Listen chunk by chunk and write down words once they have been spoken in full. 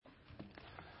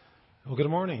Well, good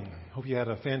morning. Hope you had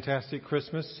a fantastic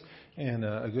Christmas and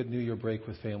a good New Year break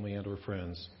with family and or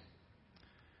friends.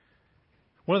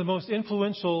 One of the most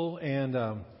influential and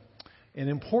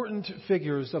important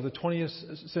figures of the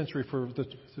 20th century for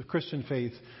the Christian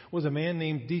faith was a man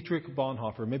named Dietrich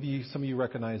Bonhoeffer. Maybe some of you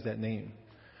recognize that name.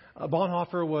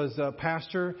 Bonhoeffer was a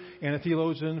pastor and a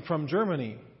theologian from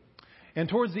Germany. And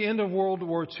towards the end of World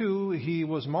War II, he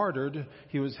was martyred.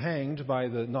 He was hanged by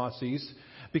the Nazis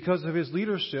because of his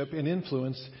leadership and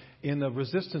influence in the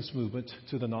resistance movement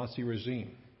to the Nazi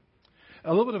regime. A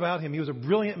little bit about him. He was a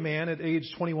brilliant man. At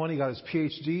age 21, he got his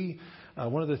PhD.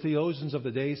 One of the theologians of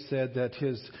the day said that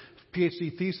his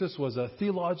PhD thesis was a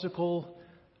theological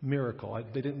miracle.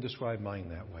 They didn't describe mine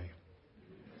that way.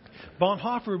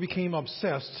 Bonhoeffer became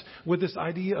obsessed with this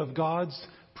idea of God's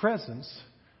presence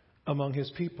among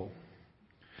his people.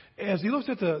 As he looked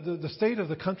at the state of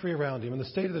the country around him and the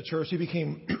state of the church, he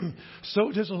became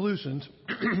so disillusioned,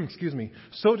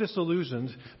 so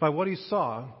disillusioned by what he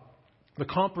saw, the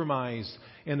compromise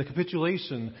and the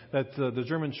capitulation that the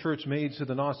German church made to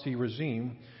the Nazi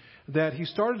regime, that he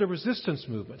started a resistance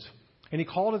movement, and he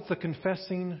called it the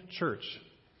Confessing Church.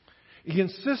 He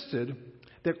insisted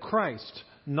that Christ,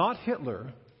 not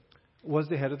Hitler, was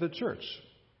the head of the church.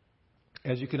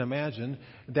 As you can imagine,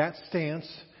 that stance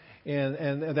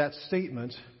and that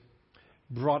statement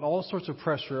brought all sorts of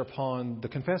pressure upon the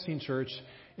Confessing Church,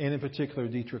 and in particular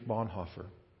Dietrich Bonhoeffer.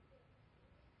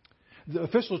 The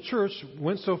official church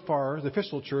went so far, the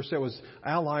official church that was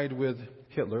allied with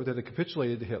Hitler, that had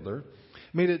capitulated to Hitler,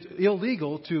 made it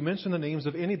illegal to mention the names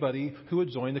of anybody who would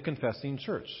join the Confessing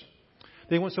Church.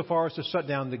 They went so far as to shut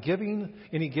down the giving,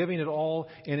 any giving at all,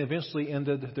 and eventually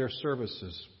ended their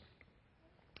services.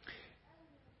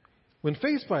 When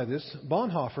faced by this,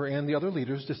 Bonhoeffer and the other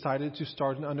leaders decided to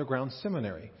start an underground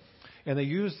seminary. And they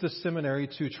used this seminary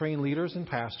to train leaders and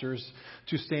pastors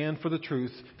to stand for the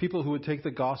truth, people who would take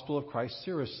the gospel of Christ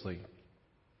seriously.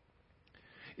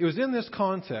 It was in this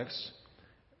context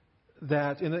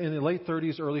that in the late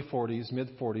 30s, early 40s,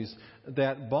 mid 40s,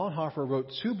 that Bonhoeffer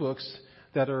wrote two books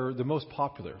that are the most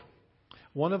popular.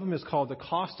 One of them is called The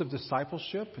Cost of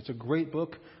Discipleship. It's a great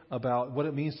book about what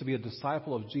it means to be a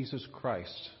disciple of Jesus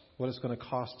Christ, what it's going to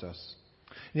cost us.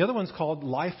 The other one's called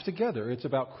Life Together. It's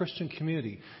about Christian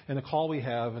community and the call we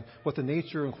have and what the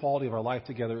nature and quality of our life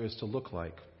together is to look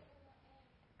like.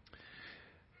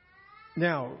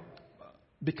 Now,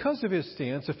 because of his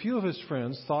stance, a few of his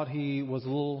friends thought he was a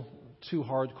little too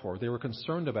hardcore. They were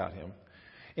concerned about him.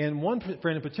 And one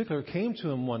friend in particular came to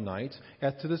him one night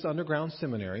to this underground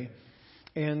seminary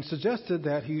and suggested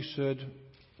that he should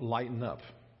lighten up.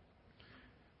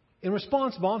 In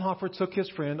response, Bonhoeffer took his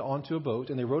friend onto a boat,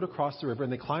 and they rowed across the river,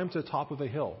 and they climbed to the top of a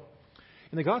hill.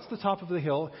 And they got to the top of the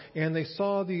hill, and they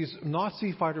saw these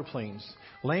Nazi fighter planes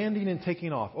landing and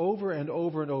taking off over and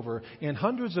over and over, and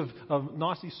hundreds of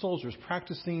Nazi soldiers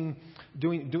practicing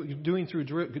doing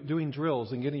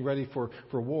drills and getting ready for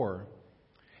war.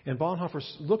 And Bonhoeffer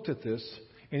looked at this,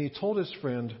 and he told his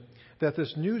friend that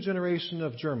this new generation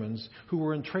of Germans who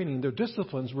were in training, their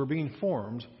disciplines were being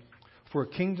formed for a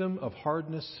kingdom of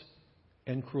hardness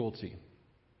and cruelty.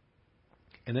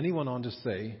 And then he went on to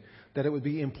say that it would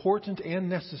be important and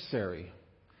necessary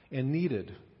and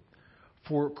needed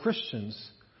for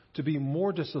Christians to be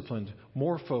more disciplined,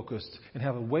 more focused, and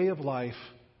have a way of life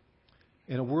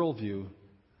and a worldview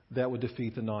that would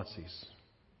defeat the Nazis.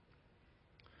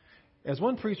 As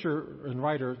one preacher and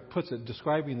writer puts it,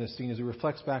 describing this scene as he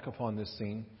reflects back upon this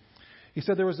scene, he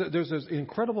said there's this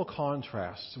incredible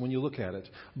contrast when you look at it.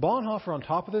 Bonhoeffer on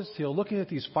top of this hill, looking at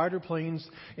these fighter planes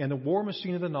and the war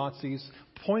machine of the Nazis,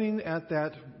 pointing at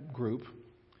that group,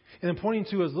 and then pointing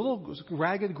to his little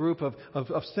ragged group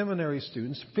of seminary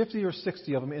students, 50 or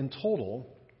 60 of them in total,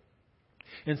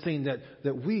 and saying that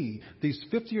we, these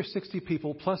 50 or 60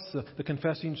 people plus the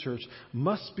Confessing Church,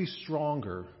 must be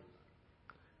stronger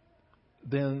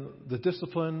than the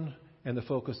discipline and the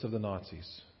focus of the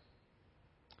Nazis.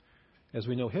 As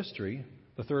we know history,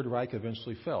 the Third Reich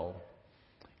eventually fell,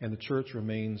 and the church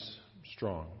remains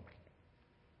strong.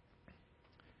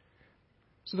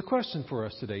 So the question for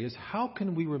us today is, how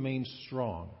can we remain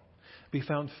strong, be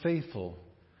found faithful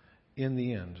in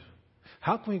the end?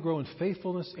 How can we grow in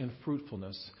faithfulness and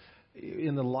fruitfulness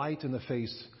in the light and the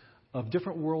face of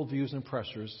different worldviews and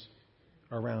pressures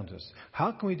around us?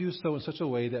 How can we do so in such a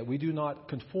way that we do not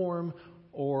conform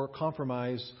or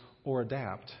compromise or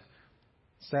adapt,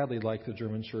 sadly, like the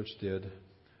German church did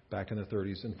back in the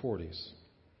 30s and 40s?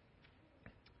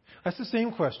 That's the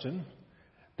same question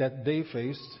that they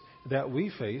faced, that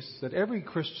we face, that every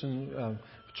Christian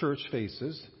church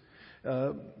faces.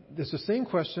 It's the same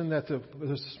question that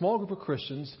the small group of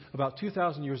Christians about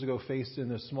 2,000 years ago faced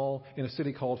in a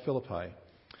city called Philippi.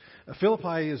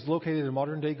 Philippi is located in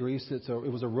modern-day Greece. It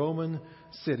was a Roman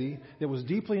city that was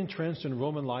deeply entrenched in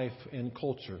Roman life and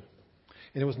culture.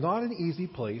 And it was not an easy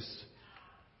place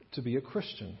to be a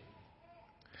Christian.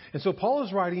 And so Paul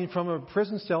is writing from a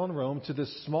prison cell in Rome to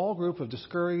this small group of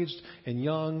discouraged and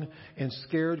young and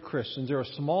scared Christians. They're a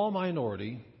small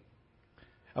minority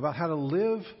about how to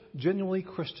live genuinely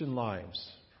Christian lives,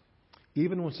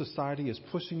 even when society is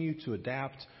pushing you to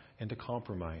adapt and to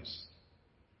compromise.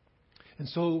 And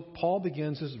so Paul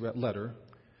begins his letter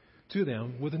to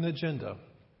them with an agenda.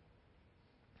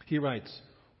 He writes,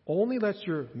 "Only let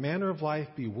your manner of life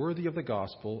be worthy of the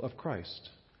gospel of Christ,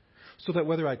 so that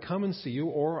whether I come and see you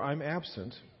or I'm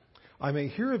absent, I may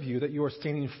hear of you that you are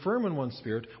standing firm in one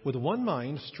spirit, with one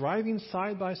mind, striving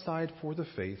side by side for the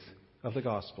faith of the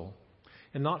gospel,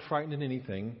 and not frightened in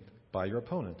anything by your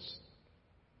opponents."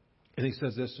 And he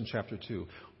says this in chapter 2,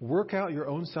 "Work out your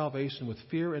own salvation with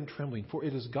fear and trembling, for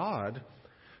it is God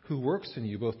who works in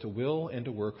you both to will and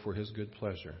to work for his good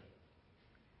pleasure."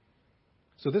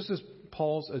 So this is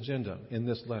Paul's agenda in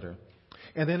this letter.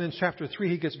 And then in chapter 3,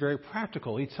 he gets very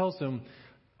practical. He tells them,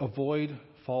 avoid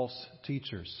false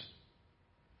teachers.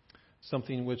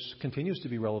 Something which continues to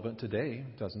be relevant today,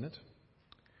 doesn't it?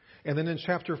 And then in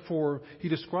chapter 4, he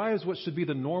describes what should be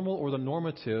the normal or the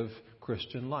normative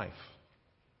Christian life.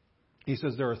 He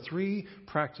says there are 3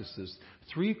 practices,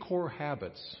 3 core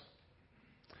habits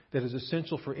that is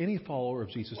essential for any follower of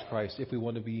Jesus Christ if we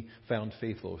want to be found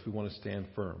faithful, if we want to stand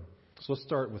firm. So let's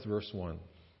start with verse 1.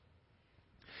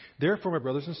 "Therefore, my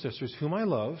brothers and sisters, whom I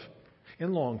love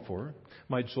and long for,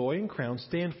 my joy and crown,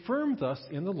 stand firm thus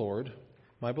in the Lord,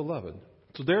 my beloved."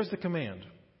 So there's the command.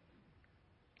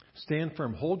 Stand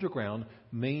firm, hold your ground,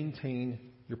 maintain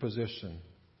your position.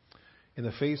 In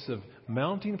the face of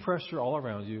mounting pressure all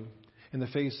around you, in the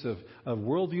face of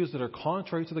worldviews that are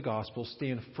contrary to the gospel,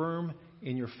 stand firm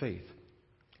in your faith.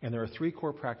 And there are 3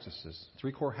 core practices,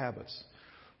 3 core habits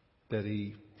that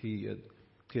he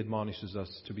admonishes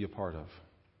us to be a part of.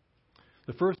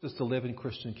 The first is to live in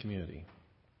Christian community.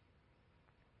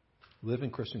 Live in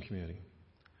Christian community.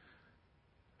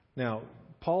 Now,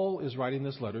 Paul is writing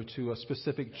this letter to a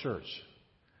specific church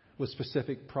with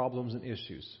specific problems and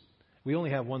issues. We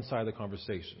only have one side of the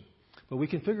conversation. But we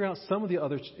can figure out some of the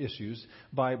other issues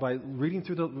by reading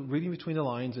between the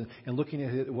lines and looking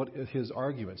at his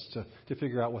arguments to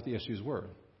figure out what the issues were.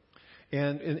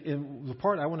 And in the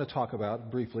part I want to talk about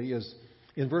briefly is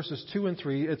in verses 2 and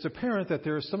 3, it's apparent that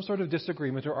there is some sort of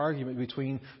disagreement or argument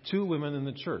between 2 women in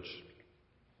the church.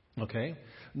 Okay?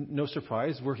 No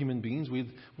surprise, we're human beings.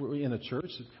 We're in a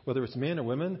church, whether it's men or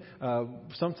women.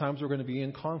 Sometimes we're going to be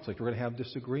in conflict. We're going to have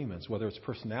disagreements, whether it's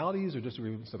personalities or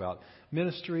disagreements about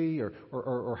ministry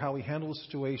or how we handle a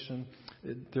situation.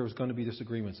 There's going to be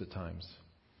disagreements at times.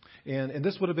 And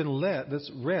this would have been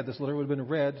this letter would have been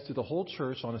read to the whole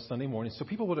church on a Sunday morning, so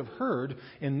people would have heard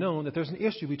and known that there's an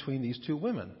issue between these 2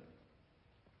 women.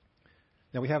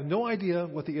 Now, we have no idea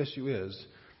what the issue is,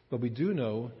 but we do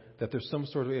know that there's some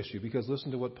sort of issue, because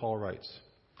listen to what Paul writes.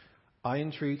 "I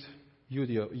entreat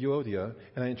Euodia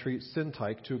and I entreat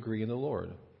Syntyche to agree in the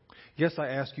Lord. Yes, I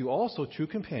ask you also, true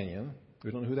companion,"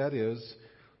 we don't know who that is,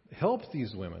 "help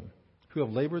these women who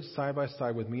have labored side by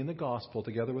side with me in the gospel,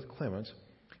 together with Clement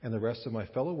and the rest of my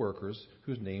fellow workers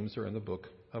whose names are in the book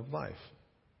of life."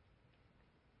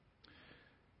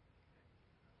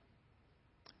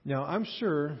 Now, I'm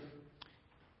sure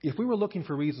if we were looking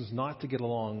for reasons not to get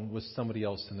along with somebody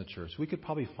else in the church, we could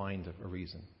probably find a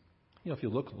reason. If you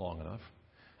look long enough.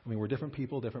 I mean, we're different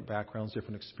people, different backgrounds,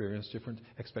 different experience, different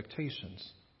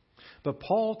expectations. But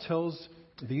Paul tells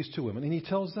these 2 women, and he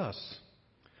tells us,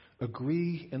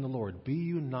 agree in the Lord. Be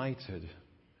united.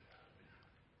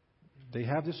 They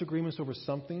have disagreements over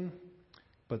something,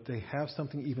 but they have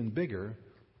something even bigger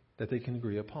that they can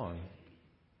agree upon.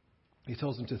 He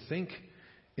tells them to think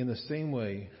in the same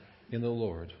way in the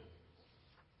Lord.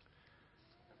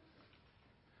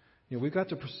 We've got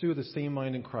to pursue the same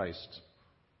mind in Christ,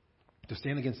 to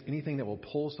stand against anything that will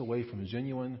pull us away from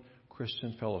genuine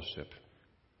Christian fellowship,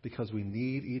 because we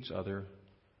need each other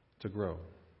to grow.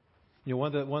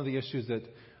 One of the issues that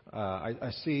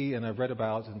I see and I've read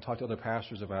about and talked to other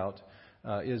pastors about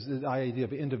is the idea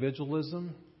of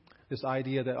individualism. This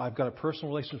idea that I've got a personal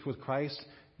relationship with Christ.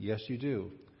 Yes, you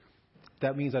do.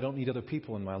 That means I don't need other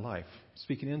people in my life,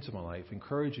 speaking into my life,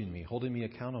 encouraging me, holding me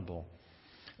accountable.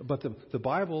 But the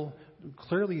Bible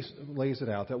clearly lays it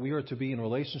out that we are to be in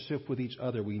relationship with each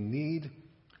other. We need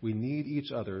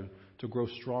each other to grow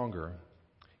stronger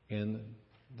in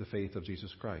the faith of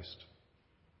Jesus Christ.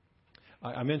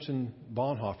 I mentioned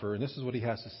Bonhoeffer, and this is what he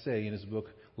has to say in his book,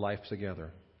 Life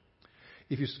Together.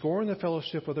 If you scorn the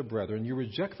fellowship of the brethren, you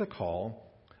reject the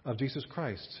call of Jesus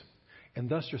Christ, and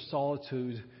thus your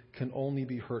solitude can only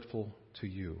be hurtful to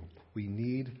you. We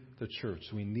need the church.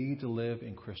 We need to live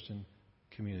in Christian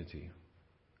community.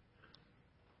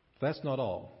 That's not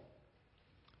all.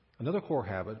 Another core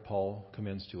habit Paul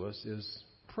commends to us is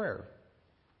prayer.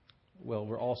 Well,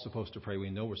 we're all supposed to pray.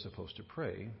 We know we're supposed to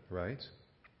pray, right?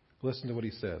 Listen to what he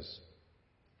says.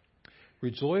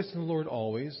 Rejoice in the Lord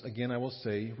always. Again, I will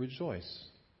say, rejoice.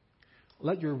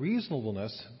 Let your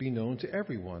reasonableness be known to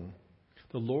everyone.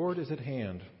 The Lord is at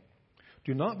hand.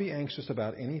 Do not be anxious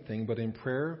about anything, but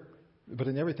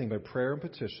in everything by prayer and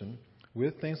petition,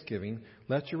 with thanksgiving,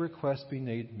 let your requests be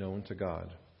made known to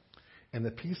God. And the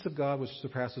peace of God, which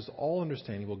surpasses all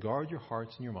understanding, will guard your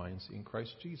hearts and your minds in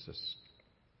Christ Jesus.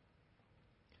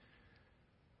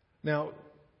 Now,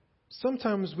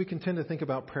 sometimes we can tend to think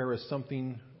about prayer as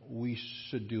something we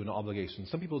should do, an obligation.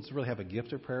 Some people really have a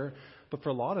gift of prayer, but for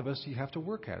a lot of us, you have to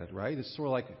work at it, right? It's sort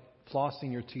of like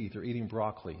flossing your teeth or eating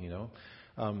broccoli,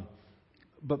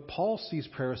 But Paul sees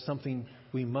prayer as something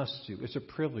we must do. It's a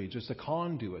privilege. It's a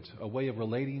conduit, a way of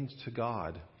relating to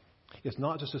God. It's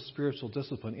not just a spiritual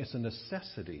discipline. It's a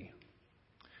necessity.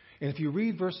 And if you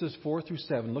read verses 4 through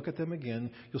 7, look at them again,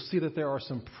 you'll see that there are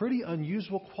some pretty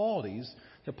unusual qualities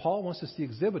that Paul wants to see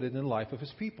exhibited in the life of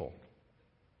his people.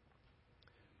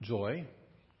 Joy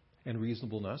and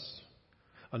reasonableness,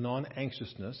 a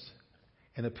non-anxiousness,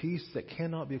 and a peace that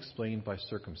cannot be explained by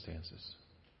circumstances.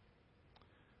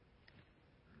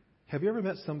 Have you ever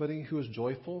met somebody who is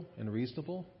joyful and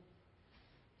reasonable,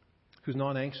 who's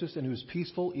non-anxious and who's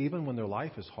peaceful even when their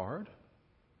life is hard?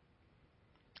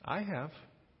 I have.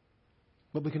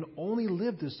 But we can only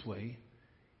live this way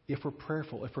if we're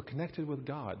prayerful, if we're connected with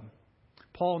God.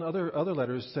 Paul in other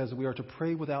letters says we are to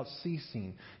pray without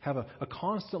ceasing, have a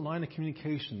constant line of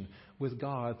communication with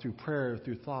God through prayer,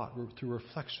 through thought, through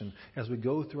reflection as we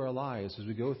go through our lives, as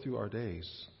we go through our days.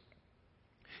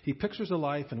 He pictures a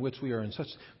life in which we are in such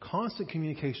constant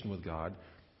communication with God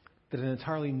that an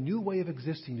entirely new way of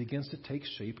existing begins to take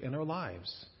shape in our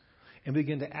lives and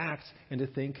begin to act and to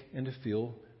think and to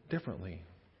feel differently.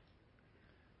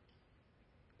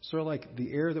 Sort of like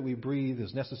the air that we breathe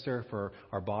is necessary for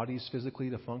our bodies physically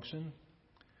to function,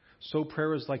 so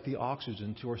prayer is like the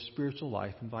oxygen to our spiritual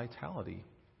life and vitality.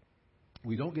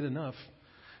 We don't get enough,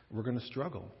 we're going to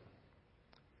struggle.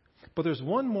 But there's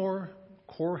one more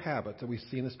core habit that we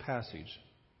see in this passage,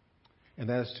 and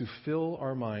that is to fill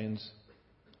our minds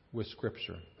with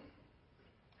Scripture.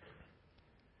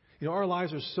 Our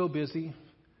lives are so busy,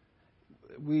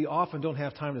 we often don't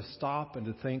have time to stop and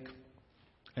to think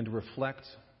and to reflect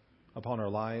upon our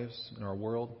lives and our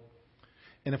world.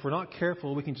 And if we're not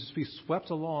careful, we can just be swept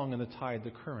along in the tide,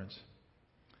 the current.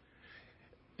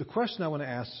 The question I want to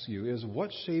ask you is,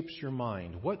 what shapes your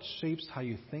mind? What shapes how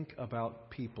you think about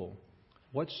people?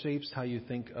 What shapes how you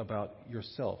think about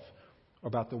yourself,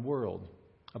 about the world,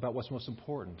 about what's most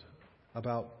important,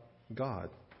 about God?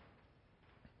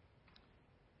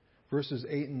 Verses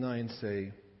 8 and 9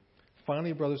 say,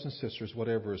 "Finally, brothers and sisters,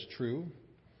 whatever is true,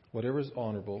 whatever is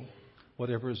honorable,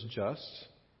 whatever is just,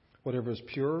 whatever is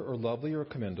pure or lovely or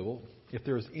commendable, if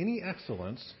there is any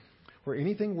excellence or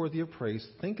anything worthy of praise,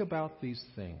 think about these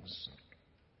things.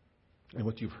 And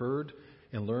what you've heard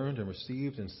and learned and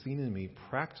received and seen in me,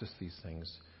 practice these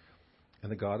things,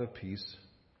 and the God of peace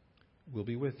will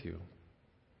be with you."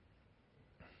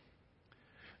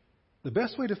 The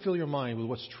best way to fill your mind with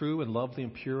what's true and lovely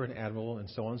and pure and admirable and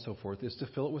so on and so forth is to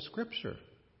fill it with Scripture.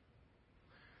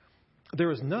 There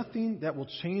is nothing that will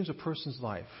change a person's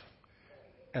life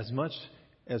as much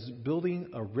as building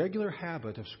a regular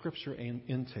habit of Scripture and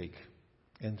intake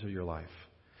into your life.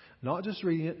 Not just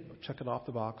reading it, check it off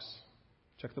the box,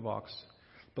 check the box,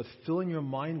 but filling your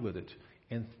mind with it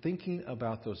and thinking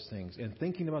about those things and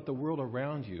thinking about the world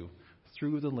around you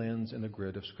through the lens and the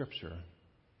grid of Scripture.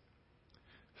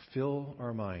 Fill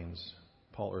our minds,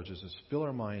 Paul urges us, fill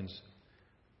our minds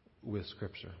with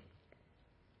Scripture.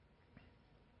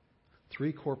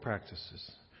 3 core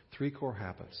practices, 3 core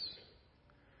habits.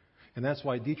 And that's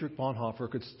why Dietrich Bonhoeffer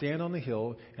could stand on the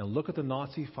hill and look at the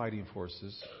Nazi fighting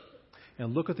forces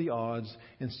and look at the odds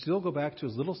and still go back to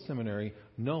his little seminary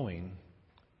knowing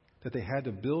that they had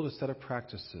to build a set of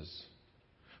practices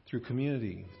through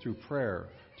community, through prayer,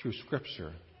 through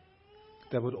Scripture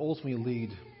that would ultimately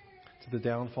lead to the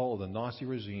downfall of the Nazi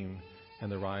regime and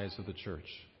the rise of the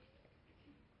church.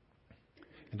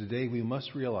 And today we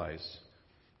must realize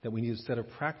that we need a set of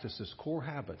practices, core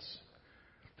habits,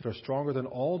 that are stronger than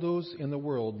all those in the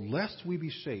world, lest we be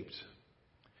shaped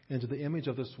into the image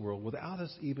of this world without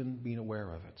us even being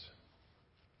aware of it.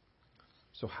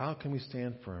 So how can we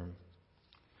stand firm?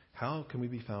 How can we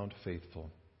be found faithful?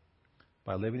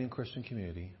 By living in Christian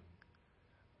community,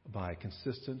 by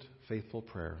consistent, faithful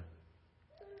prayer,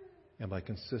 and by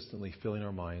consistently filling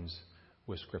our minds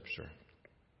with Scripture.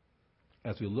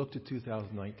 As we look to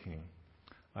 2019,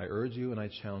 I urge you and I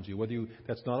challenge you, whether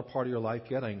that's not a part of your life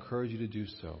yet, I encourage you to do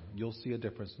so. You'll see a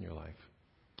difference in your life.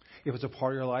 If it's a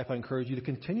part of your life, I encourage you to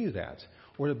continue that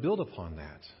or to build upon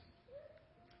that.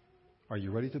 Are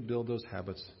you ready to build those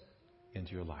habits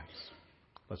into your lives?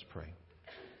 Let's pray.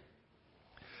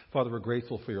 Father, we're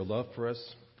grateful for your love for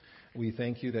us. We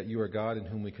thank you that you are God in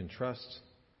whom we can trust.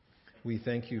 We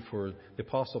thank you for the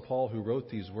Apostle Paul who wrote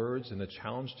these words and the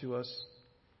challenge to us.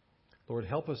 Lord,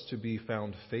 help us to be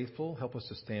found faithful. Help us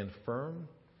to stand firm.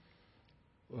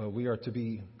 We are to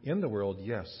be in the world,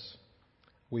 yes.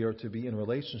 We are to be in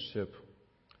relationship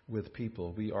with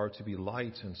people. We are to be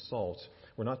light and salt.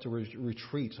 We're not to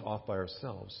retreat off by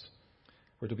ourselves.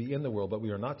 We're to be in the world, but we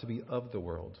are not to be of the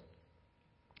world.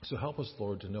 So help us,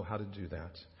 Lord, to know how to do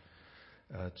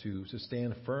that, to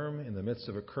stand firm in the midst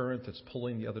of a current that's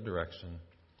pulling the other direction,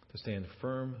 to stand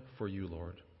firm for you,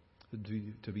 Lord,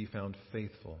 to be found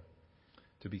faithful,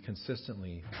 to be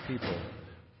consistently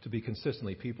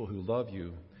people who love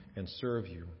you and serve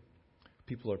you,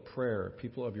 people of prayer,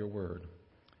 people of your word,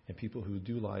 and people who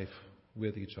do life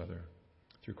with each other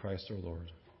through Christ our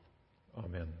Lord.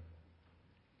 Amen.